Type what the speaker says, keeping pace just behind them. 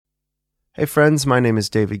Hey friends, my name is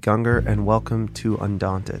David Gunger and welcome to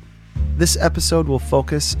Undaunted. This episode will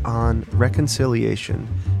focus on reconciliation,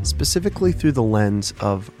 specifically through the lens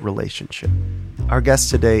of relationship. Our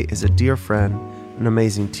guest today is a dear friend, an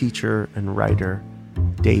amazing teacher and writer,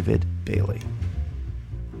 David Bailey.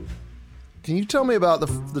 Can you tell me about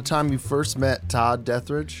the time you first met Todd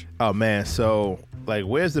Deathridge? Oh man, so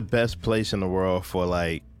where's the best place in the world for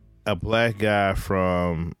a black guy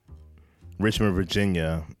from Richmond,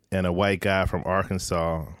 Virginia, and a white guy from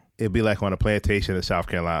Arkansas? It'd be like on a plantation in South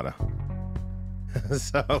Carolina.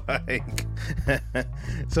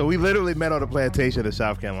 So we literally met on a plantation in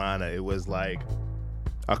South Carolina. It was like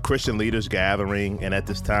a Christian leaders gathering, and at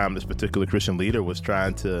this time, this particular Christian leader was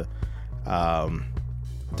trying to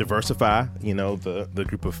diversify, the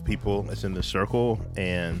group of people that's in the circle.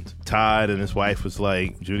 And Todd and his wife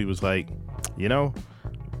Judy was like,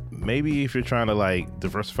 maybe if you're trying to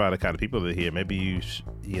diversify the kind of people that are here, maybe you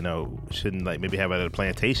shouldn't maybe have it at a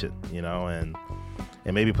plantation, and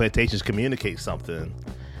maybe plantations communicate something.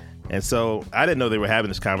 And so I didn't know they were having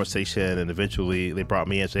this conversation, and eventually they brought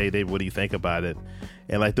me in and said, "Hey Dave, what do you think about it?"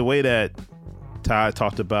 And the way that Todd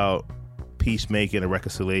talked about peacemaking and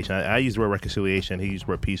reconciliation, I used the word reconciliation, he used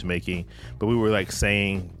the word peacemaking, but we were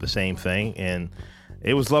saying the same thing, and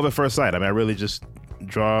it was love at first sight. I mean, I really just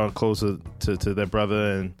draw closer to their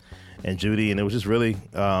brother and Judy, and it was just really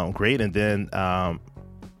great. And then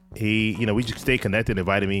he, we just stayed connected,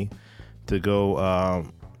 invited me to go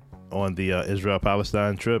on the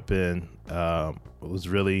Israel-Palestine trip, and it was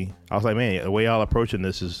really, I was like, man, the way y'all approaching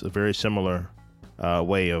this is a very similar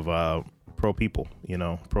way of pro-people,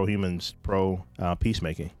 pro-humans,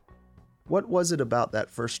 pro-peacemaking. What was it about that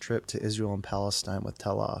first trip to Israel and Palestine with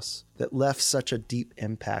Telos that left such a deep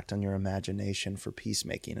impact on your imagination for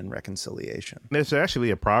peacemaking and reconciliation? There's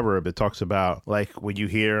actually a proverb that talks about when you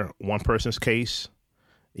hear one person's case,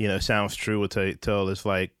 it sounds true until it's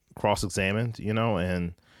cross-examined,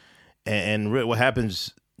 and what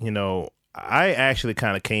happens, I actually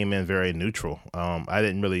kind of came in very neutral. I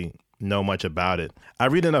didn't really know much about it. I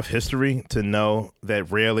read enough history to know that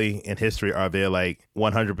rarely in history are there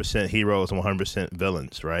 100% heroes and 100%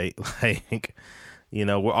 villains, right?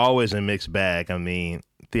 We're always a mixed bag. I mean,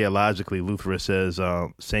 theologically, Luther says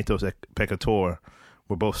sanctos et peccator,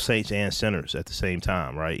 we're both saints and sinners at the same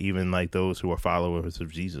time, right? Even those who are followers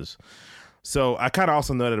of Jesus. So I kind of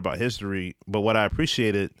also know that about history, but what I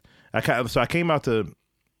appreciated, I came out to,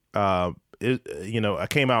 I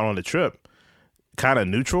came out on the trip kind of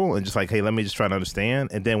neutral and just hey, let me just try to understand.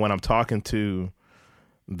 And then when I'm talking to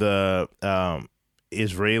the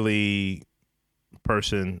Israeli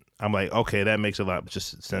person, I'm like, okay, that makes a lot of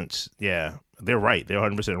just sense. Yeah, they're right. They're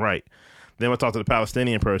 100% right. Then when I talk to the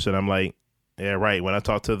Palestinian person, I'm like, yeah, right. When I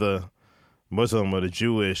talk to the Muslim or the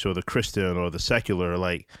Jewish or the Christian or the secular,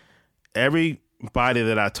 everybody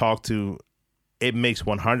that I talk to, it makes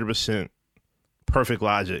 100% perfect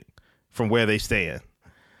logic from where they stand.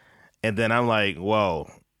 And then I'm like, whoa,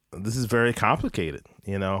 this is very complicated.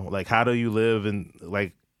 How do you live in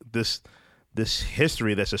this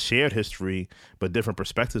history that's a shared history, but different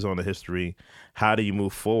perspectives on the history? How do you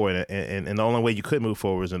move forward? And the only way you could move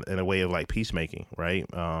forward is in a way of peacemaking, right?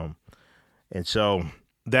 And so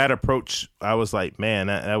that approach, I was like, man,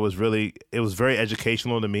 that was really, it was very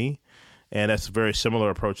educational to me. And that's a very similar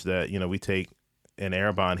approach that, we take in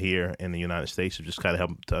Arabon here in the United States to just kind of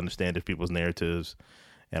help to understand if people's narratives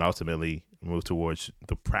and ultimately move towards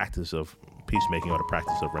the practice of peacemaking or the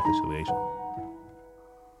practice of reconciliation.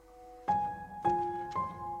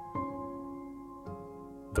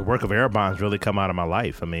 The work of Arabon's really come out of my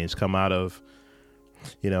life. I mean, it's come out of,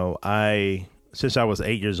 since I was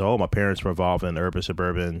 8 years old, my parents were involved in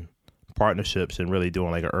urban-suburban partnerships and really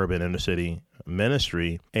doing an urban inner-city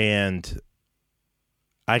ministry. And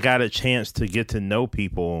I got a chance to get to know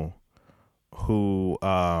people who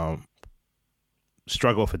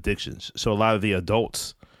struggle with addictions. So a lot of the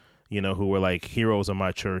adults, who were heroes of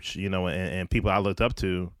my church, and people I looked up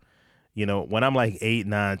to, when I'm 8,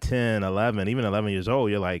 9, 10, 11, even 11 years old,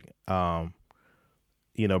 you're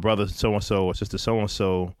brother so-and-so or sister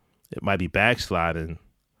so-and-so, it might be backsliding,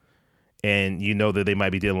 and that they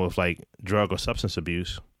might be dealing with drug or substance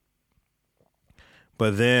abuse.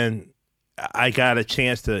 But then I got a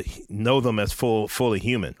chance to know them as fully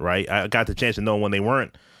human, right? I got the chance to know when they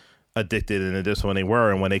weren't addicted and this when they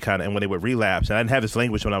were, and when they would relapse. And I didn't have this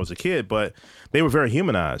language when I was a kid, but they were very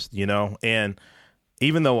humanized, and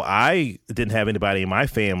even though I didn't have anybody in my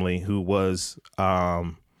family who was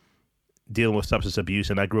dealing with substance abuse,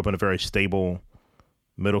 and I grew up in a very stable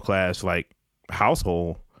middle class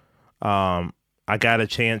household, I I got a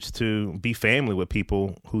chance to be family with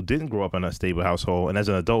people who didn't grow up in a stable household, and as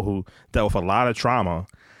an adult who dealt with a lot of trauma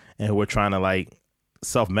and who were trying to like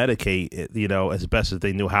self-medicate, you know, as best as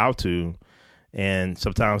they knew how to. And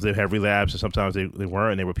sometimes they have relapse, and sometimes they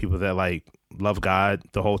weren't. And they were people that like loved God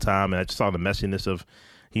the whole time, and I just saw the messiness of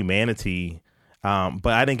humanity. But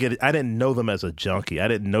I didn't know them as a junkie. I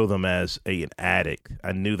didn't know them as an addict.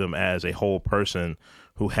 I knew them as a whole person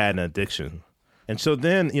who had an addiction. And so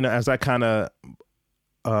then, you know, as I kind of,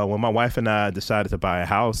 when my wife and I decided to buy a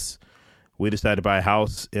house, we decided to buy a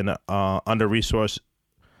house in a under-resourced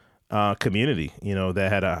community, you know,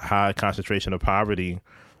 that had a high concentration of poverty.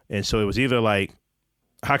 And so it was either like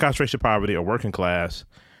high concentration of poverty or working class.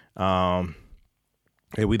 And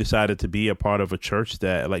we decided to be a part of a church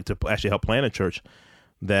that, like, to actually help plan a church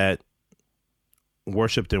that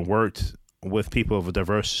worshiped and worked with people of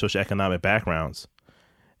diverse socioeconomic backgrounds.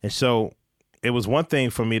 And so it was one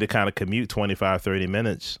thing for me to kind of commute 25, 30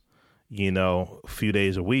 minutes, you know, a few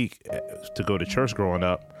days a week to go to church growing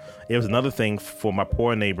up. It was another thing for my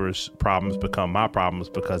poor neighbors' problems become my problems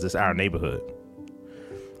because it's our neighborhood.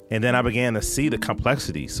 And then I began to see the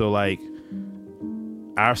complexity. So like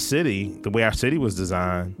our city, the way our city was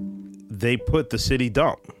designed, they put the city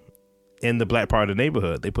dump in the black part of the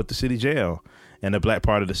neighborhood. They put the city jail in the black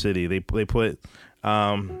part of the city. They put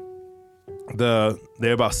there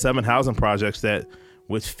are about 7 housing projects that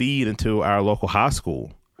would feed into our local high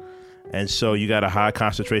school. And so you got a high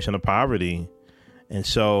concentration of poverty. And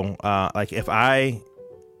so like if I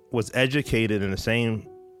was educated in the same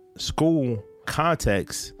school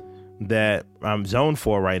context that I'm zoned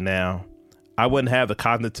for right now, I wouldn't have the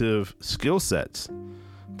cognitive skill sets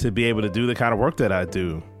to be able to do the kind of work that I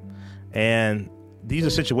do. And these are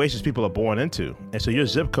situations people are born into. And so your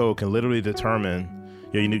zip code can literally determine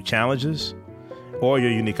your unique challenges or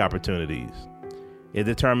your unique opportunities. It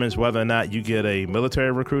determines whether or not you get a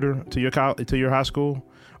military recruiter to your high school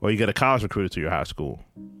or you get a college recruiter to your high school.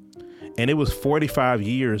 And it was 45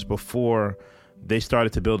 years before they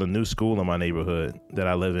started to build a new school in my neighborhood that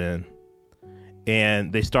I live in.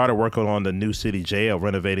 And they started working on the new city jail,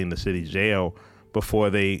 renovating the city jail before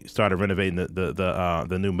they started renovating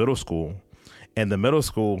the new middle school. And the middle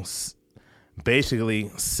school basically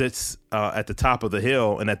sits at the top of the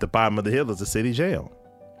hill, and at the bottom of the hill is the city jail.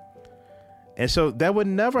 And so that would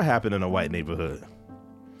never happen in a white neighborhood.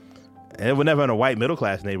 And it would never in a white middle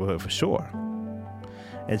class neighborhood for sure.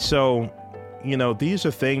 And so, you know, these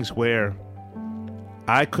are things where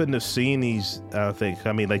I couldn't have seen these things.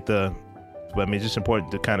 I mean, it's just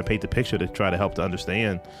important to kind of paint the picture to try to help to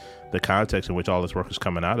understand the context in which all this work is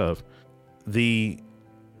coming out of. We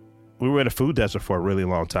were in a food desert for a really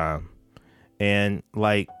long time. And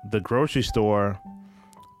like the grocery store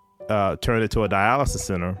turned into a dialysis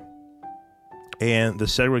center, and the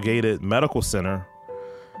segregated medical center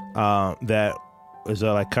that is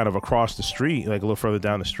like kind of across the street, like a little further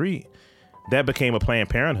down the street, that became a Planned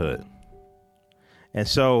Parenthood. And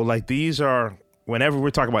so like these are, whenever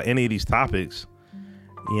we're talking about any of these topics,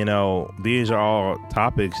 you know, these are all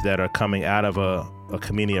topics that are coming out of a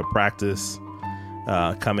community of practice,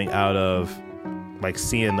 coming out of like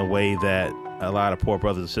seeing the way that a lot of poor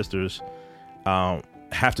brothers and sisters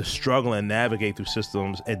have to struggle and navigate through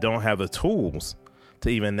systems and don't have the tools to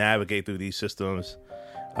even navigate through these systems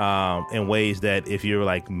in ways that if you're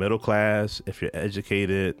like middle class, if you're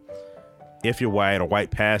educated, if you're white or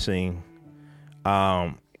white passing,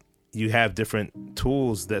 you have different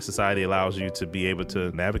tools that society allows you to be able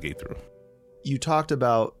to navigate through. You talked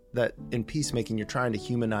about that in peacemaking, you're trying to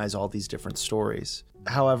humanize all these different stories.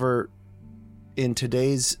 However, in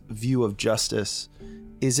today's view of justice,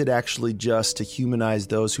 is it actually just to humanize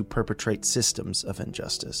those who perpetrate systems of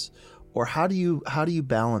injustice? Or how do you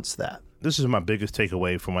balance that? This is my biggest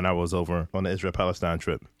takeaway from when I was over on the Israel-Palestine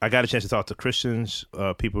trip. I got a chance to talk to Christians,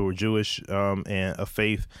 people who were Jewish and of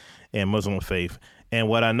faith, and Muslim faith. And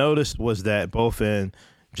what I noticed was that both in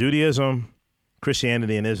Judaism,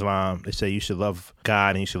 Christianity, and Islam, they say you should love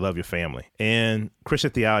God and you should love your family. And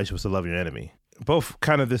Christian theology was to love your enemy. Both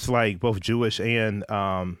kind of this like both Jewish and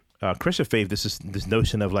Christian faith, this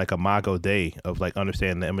notion of like imago Dei, of like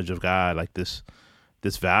understanding the image of God, like this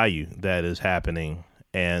value that is happening.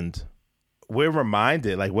 And we're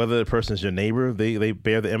reminded, like whether the person is your neighbor, they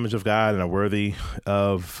bear the image of God and are worthy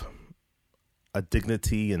of a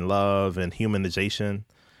dignity and love and humanization.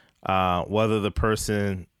 Whether the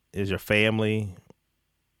person is your family,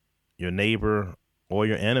 your neighbor, or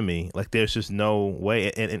your enemy, like there's just no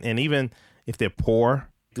way. And even if they're poor,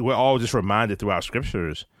 we're all just reminded throughout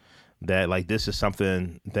scriptures that like this is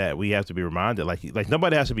something that we have to be reminded. Like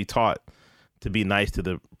nobody has to be taught to be nice to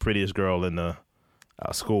the prettiest girl in the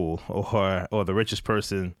school or the richest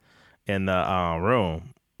person in the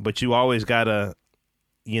room. But you always gotta,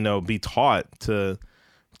 be taught to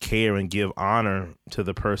care and give honor to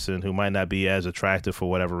the person who might not be as attractive for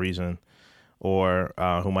whatever reason, or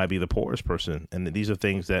who might be the poorest person. And these are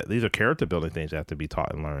character building things that have to be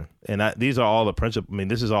taught and learned. And these are all the principles. I mean,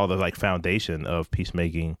 this is all the like foundation of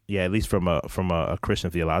peacemaking. Yeah, at least from a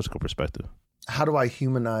Christian theological perspective. How do I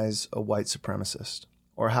humanize a white supremacist?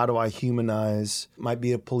 Or how do I humanize, might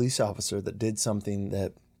be a police officer that did something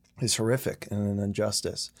that is horrific and an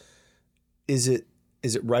injustice? Is it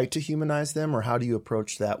right to humanize them, or how do you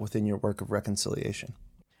approach that within your work of reconciliation?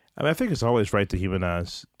 I mean, I think it's always right to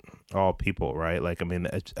humanize all people, right? Like, I mean,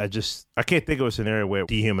 I can't think of a scenario where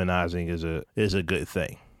dehumanizing is a good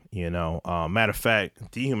thing. Matter of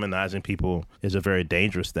fact, dehumanizing people is a very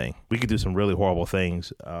dangerous thing. We could do some really horrible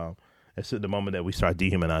things at the moment that we start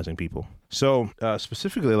dehumanizing people. So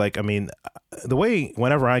specifically, like, I mean, the way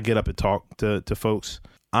whenever I get up and talk to folks,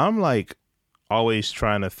 I'm like always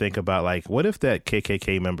trying to think about like, what if that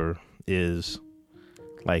KKK member is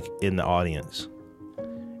like in the audience?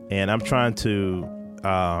 And I'm trying to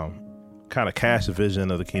kind of cast a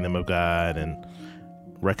vision of the kingdom of God and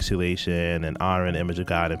reconciliation and honoring the image of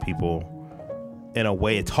God in people in a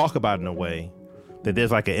way, and talk about it in a way that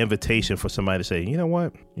there's like an invitation for somebody to say, you know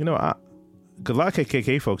what, because a lot of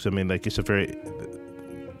KKK folks, I mean, like it's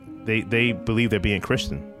they believe they're being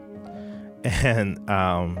Christian, and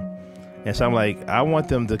so I'm like, I want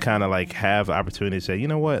them to kind of like have the opportunity to say, you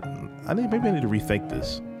know what, maybe I need to rethink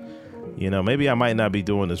this. Maybe I might not be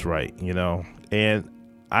doing this right. And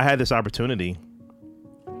I had this opportunity.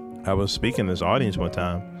 I was speaking to this audience one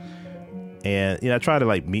time, and I try to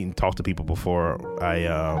like meet and talk to people before I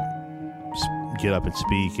get up and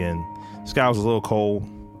speak. And this guy was a little cold.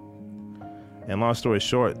 And long story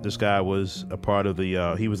short, this guy was a part of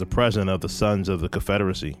he was the president of the Sons of the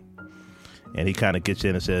Confederacy. And he kind of gets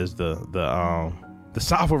in and says the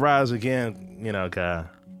South will rise again, guy.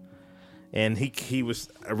 And he was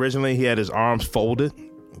originally, he had his arms folded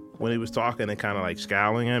when he was talking and kind of like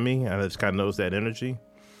scowling at me. I just kind of noticed that energy.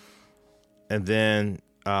 And then,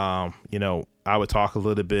 I would talk a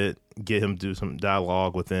little bit, get him to do some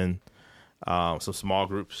dialogue within some small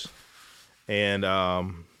groups. And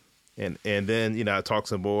then, I talked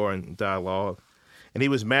some more and dialogue. And he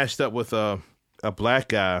was matched up with a black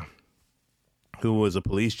guy who was a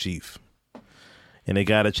police chief. And they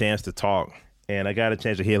got a chance to talk. And I got a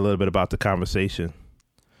chance to hear a little bit about the conversation.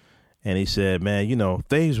 And he said, man,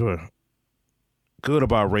 things were good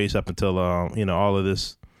about race up until, all of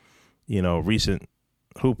this, recent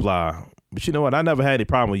hoopla. But you know what? I never had any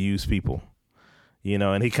problem with used people,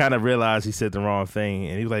 and he kind of realized he said the wrong thing.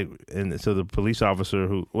 And he was like, and so the police officer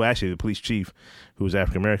the police chief who was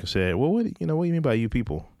African-American said, well, what do you mean by you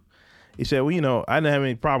people? He said, well, I didn't have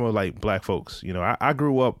any problem with like black folks. I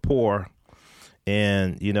grew up poor.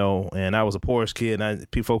 And, and I was the poorest kid, and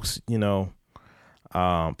folks,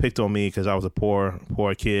 picked on me because I was a poor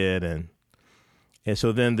kid. And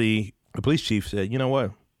so then the police chief said, you know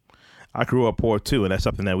what? I grew up poor too. And that's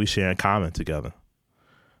something that we share in common together,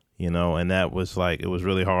 and that was like, it was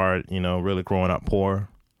really hard, really growing up poor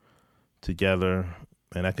together.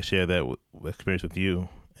 And I could share that experience with you.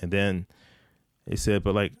 And then he said,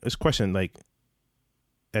 but like, this question, like,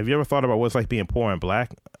 have you ever thought about what it's like being poor and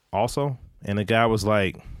black also? And the guy was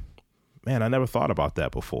like, man, I never thought about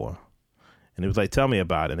that before. And he was like, tell me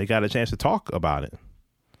about it. And they got a chance to talk about it.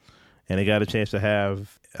 And they got a chance to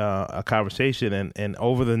have a conversation. And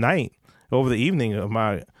over the evening of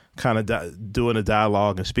my kind of doing a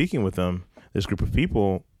dialogue and speaking with them, this group of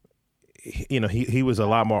people, he was a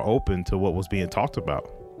lot more open to what was being talked about.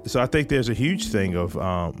 So I think there's a huge thing of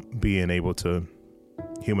being able to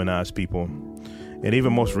humanize people. And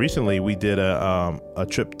even most recently, we did a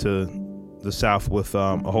trip to the South with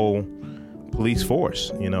a whole police force,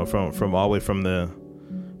 from all the way from the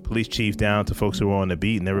police chief down to folks who were on the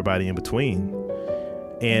beat and everybody in between.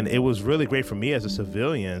 And it was really great for me as a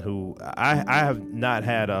civilian who I don't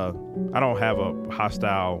have a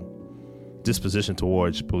hostile disposition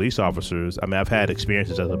towards police officers. I mean, I've had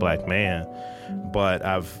experiences as a black man, but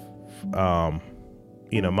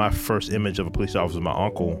my first image of a police officer was my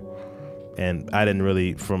uncle. And I didn't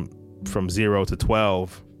really, from 0 to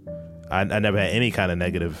 12, I never had any kind of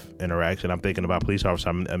negative interaction. I'm thinking about police officers,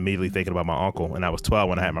 I'm immediately thinking about my uncle. And I was 12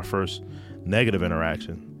 when I had my first negative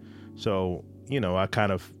interaction. So, I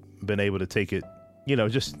kind of been able to take it,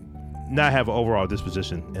 just not have an overall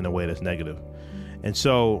disposition in a way that's negative. And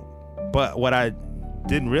so, but what I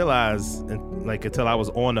didn't realize, until I was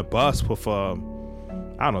on the bus with,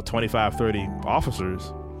 25, 30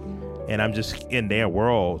 officers, and I'm just in their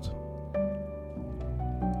world,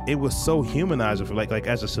 it was so humanizing for like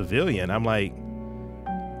as a civilian. I'm like,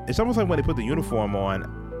 it's almost like when they put the uniform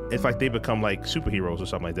on, it's like they become like superheroes or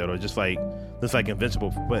something like that, or just like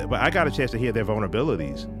invincible. But I got a chance to hear their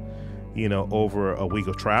vulnerabilities, you know, over a week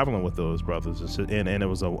of traveling with those brothers, and it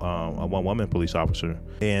was a one-woman police officer,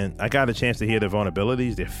 and I got a chance to hear their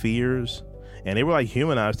vulnerabilities, their fears, and they were like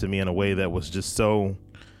humanized to me in a way that was just so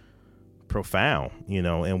profound, you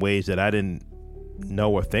know, in ways that I didn't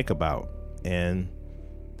know or think about. And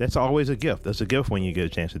that's always a gift. That's a gift when you get a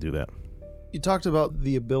chance to do that. You talked about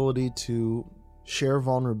the ability to share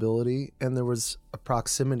vulnerability, and there was a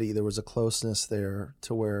proximity, there was a closeness there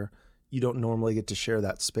to where you don't normally get to share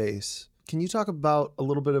that space. Can you talk about a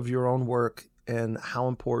little bit of your own work and how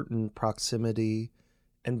important proximity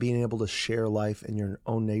and being able to share life in your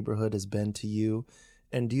own neighborhood has been to you?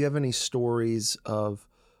 And do you have any stories of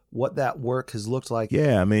what that work has looked like?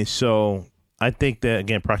 Yeah, I mean, so I think that,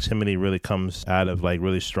 again, proximity really comes out of like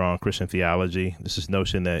really strong Christian theology. This is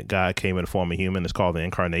notion that God came in the form of human. It's called the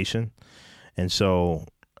incarnation. And so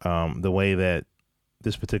the way that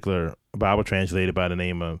this particular Bible translated by the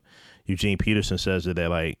name of Eugene Peterson says it, that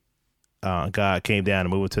like God came down and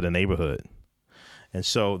moved into the neighborhood. And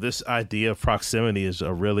so this idea of proximity is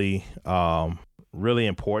a really, really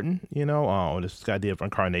important, you know, this idea of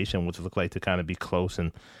incarnation, which look like to kind of be close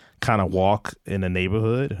and kind of walk in the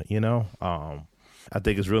neighborhood, you know. I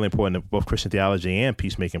think it's really important in both Christian theology and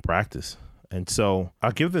peacemaking practice. And so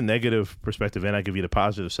I'll give the negative perspective and I'll give you the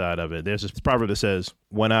positive side of it. There's this proverb that says,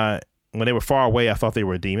 when they were far away, I thought they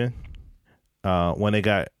were a demon. When they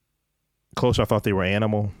got closer, I thought they were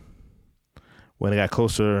animal. When they got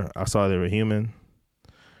closer, I saw they were human.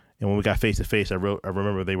 And when we got face to face, I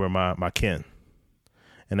remember they were my kin.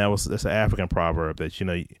 And that's an African proverb that, you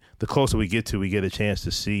know, the closer we get a chance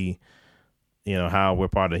to see, you know, how we're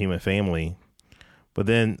part of the human family. But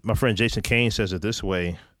then my friend Jason Kane says it this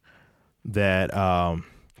way, that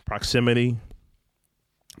proximity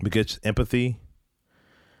begets empathy,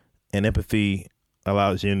 and empathy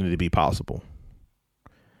allows unity to be possible.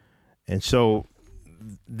 And so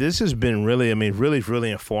this has been really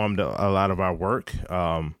informed a lot of our work.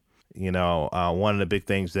 You know, one of the big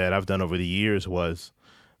things that I've done over the years was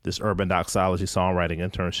this urban doxology songwriting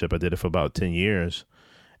internship. I did it for about 10 years.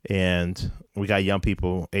 And we got young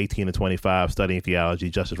people, 18 to 25, studying theology,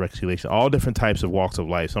 justice, reconciliation, all different types of walks of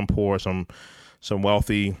life. Some poor, some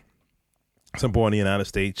wealthy, some born in the United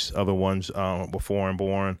States, other ones were foreign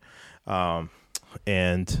born, and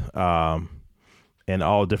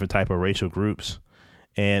all different type of racial groups.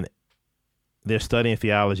 And they're studying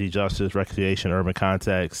theology, justice, reconciliation, urban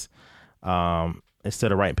context.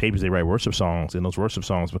 Instead of writing papers, they write worship songs, and those worship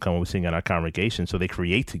songs become what we sing in our congregation. So they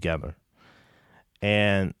create together.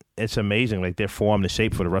 And it's amazing, like they're formed and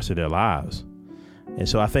shaped for the rest of their lives. And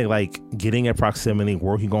so I think like getting in proximity,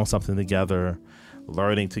 working on something together,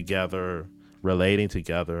 learning together, relating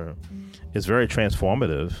together is very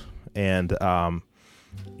transformative. And,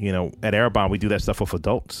 you know, at Arrowbond, we do that stuff with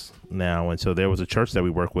adults now. And so there was a church that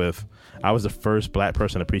we work with. I was the first Black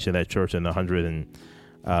person to preach in that church in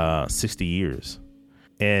 160 years.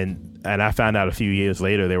 And I found out a few years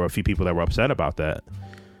later, there were a few people that were upset about that.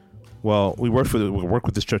 Well, we worked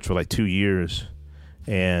with this church for like 2 years,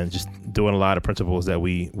 and just doing a lot of principles that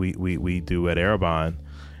we do at Arrowbond.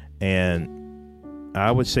 And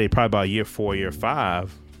I would say probably about year 4, year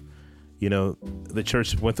 5, you know, the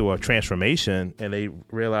church went through a transformation, and they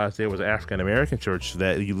realized there was an African American church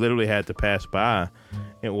that you literally had to pass by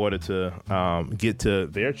in order to get to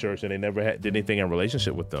their church, and they never did anything in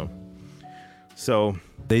relationship with them. So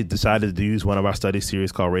they decided to use one of our study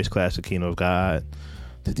series called Race, Class, the Kingdom of God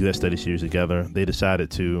to do that study series together. They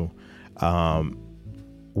decided to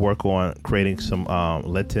work on creating some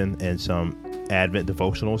Lenten and some Advent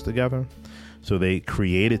devotionals together. So they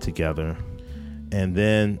created together. And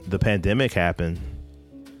then the pandemic happened.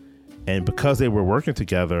 And because they were working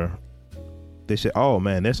together, they said, oh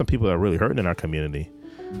man, there's some people that are really hurting in our community.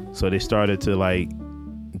 So they started to like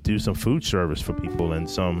do some food service for people and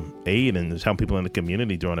some aid and help people in the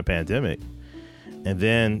community during the pandemic. And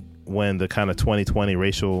then when the kind of 2020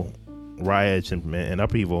 racial riots and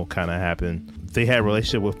upheaval kind of happened, they had a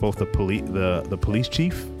relationship with both the police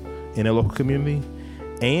chief in their local community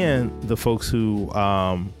and the folks who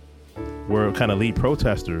were kind of lead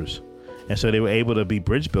protesters. And so they were able to be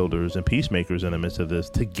bridge builders and peacemakers in the midst of this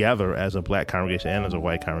together as a Black congregation and as a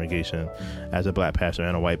white congregation, as a Black pastor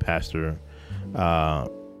and a white pastor,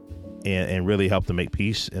 and really help to make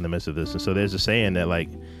peace in the midst of this. And so there's a saying that like,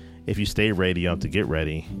 if you stay ready, you have to get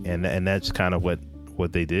ready. And that's kind of what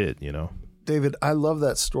they did, you know. David, I love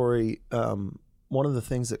that story. One of the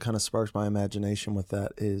things that kind of sparks my imagination with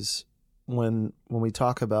that is when we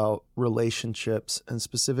talk about relationships, and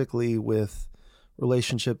specifically with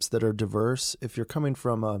relationships that are diverse, if you're coming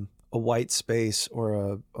from a white space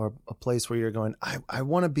or a place where you're going, I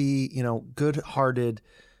want to be, good-hearted.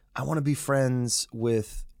 I want to be friends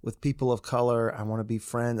with people of color. I want to be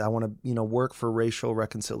friends. I want to, work for racial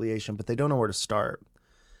reconciliation, but they don't know where to start.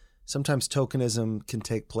 Sometimes tokenism can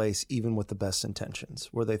take place even with the best intentions,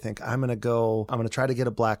 where they think, I'm going to try to get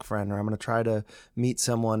a black friend, or I'm going to try to meet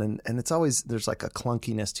someone. And it's always, there's like a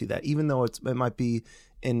clunkiness to that, even though it might be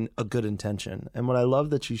in a good intention. And what I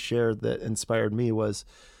love that you shared that inspired me was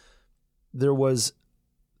there was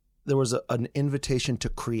an invitation to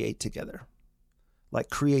create together. Like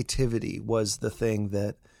creativity was the thing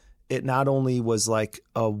that it not only was like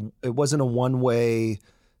it wasn't a one-way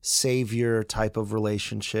savior type of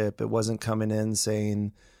relationship. It wasn't coming in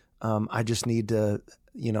saying, I just need to,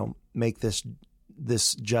 make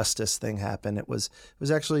this justice thing happen. It was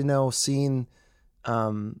actually seeing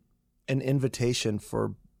an invitation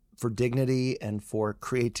for dignity and for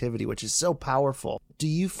creativity, which is so powerful. Do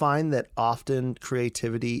you find that often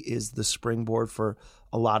creativity is the springboard for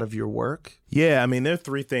a lot of your work? Yeah, I mean, there are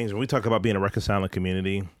three things. When we talk about being a reconciling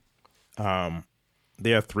community,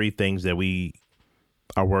 there are three things that we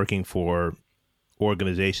are working for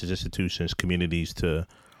organizations, institutions, communities to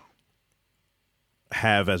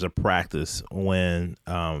have as a practice when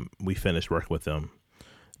we finish working with them.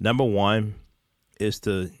 Number one is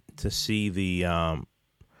to see the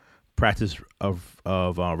practice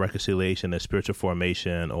of reconciliation as spiritual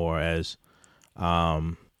formation, or as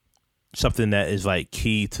something that is like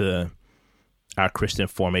key to our Christian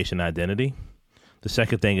formation identity. The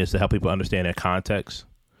second thing is to help people understand their context.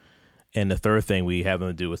 And the third thing we have them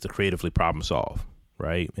to do is to creatively problem solve,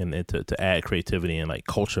 right? And to add creativity and like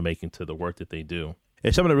culture making to the work that they do.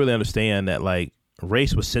 It's something to really understand that like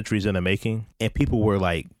race was centuries in the making, and people were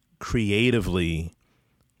like creatively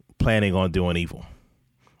planning on doing evil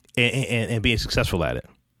and being successful at it.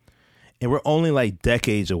 And we're only like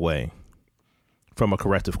decades away from a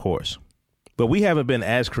corrective course. But we haven't been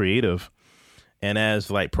as creative and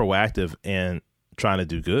as like proactive in trying to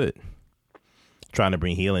do good, trying to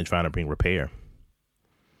bring healing, trying to bring repair.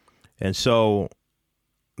 And so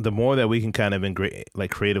the more that we can kind of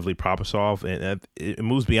creatively problem solve, and it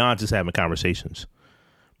moves beyond just having conversations,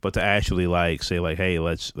 but to actually like say like, hey,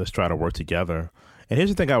 let's try to work together. And here's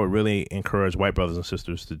the thing I would really encourage white brothers and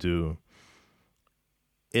sisters to do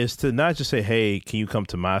is to not just say, hey, can you come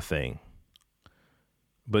to my thing?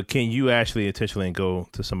 But can you actually intentionally go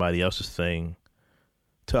to somebody else's thing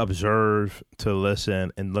to observe, to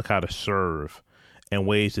listen, and look how to serve in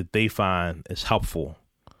ways that they find is helpful?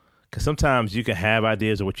 Because sometimes you can have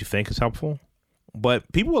ideas of what you think is helpful, but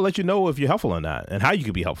people will let you know if you're helpful or not and how you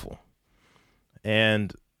can be helpful.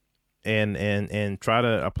 And try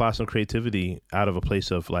to apply some creativity out of a place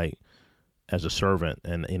of like as a servant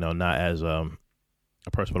and, not as a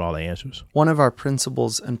person with all the answers. One of our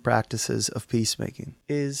principles and practices of peacemaking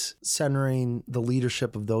is centering the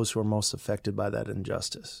leadership of those who are most affected by that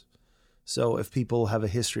injustice. So if people have a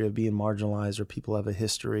history of being marginalized, or people have a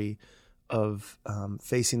history of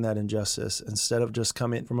facing that injustice, instead of just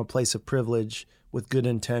coming from a place of privilege with good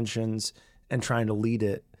intentions and trying to lead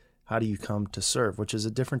it, how do you come to serve, which is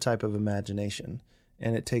a different type of imagination,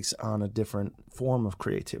 and it takes on a different form of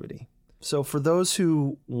creativity. So for those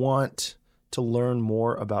who want to learn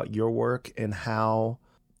more about your work and how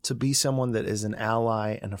to be someone that is an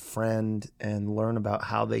ally and a friend, and learn about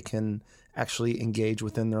how they can actually engage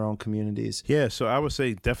within their own communities. Yeah, so I would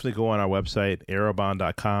say definitely go on our website,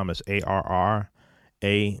 arrabon.com. It's ARRAB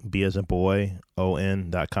as in boy,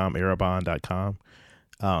 ON.com, arrabon.com.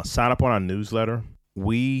 Sign up on our newsletter.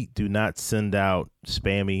 We do not send out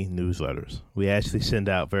spammy newsletters. We actually send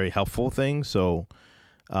out very helpful things. So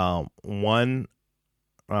one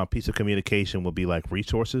piece of communication will be like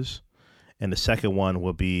resources, and the second one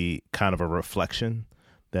will be kind of a reflection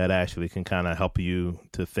that actually can kind of help you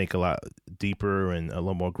to think a lot deeper and a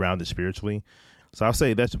little more grounded spiritually. So I'll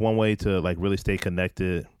say that's one way to like really stay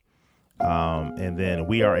connected. And then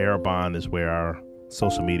We Are Arrabon is where our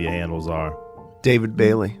social media handles are. David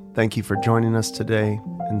Bailey, thank you for joining us today,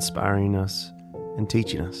 inspiring us, and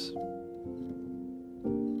teaching us.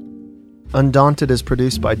 Undaunted is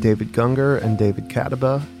produced by David Gungor and David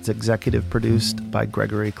Kataba. It's executive produced by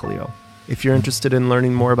Gregory Cleo. If you're interested in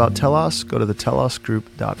learning more about Telos, go to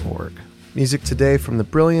thetelosgroup.org. Music today from The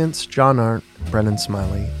Brilliance, John Arndt, Brennan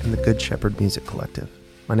Smiley, and the Good Shepherd Music Collective.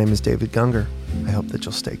 My name is David Gungor. I hope that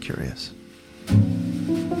you'll stay curious.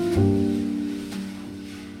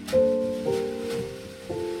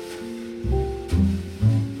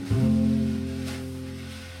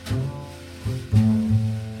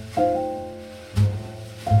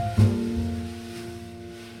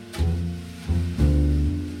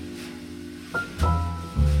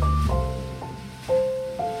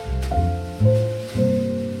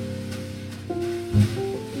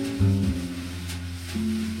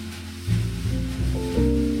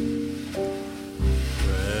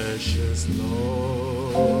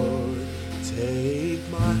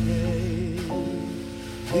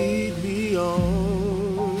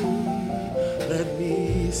 on, let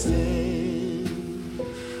me stand.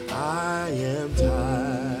 I am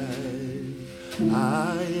tired,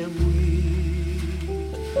 I am weak,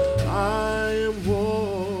 I am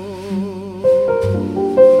worn.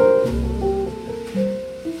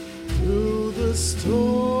 Through the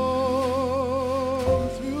storm,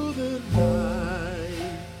 through the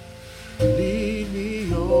night, lead me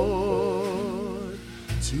on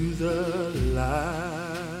to the light.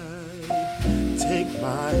 Take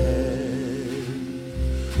my hand,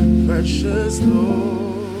 precious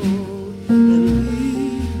Lord, and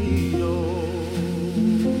lead me on.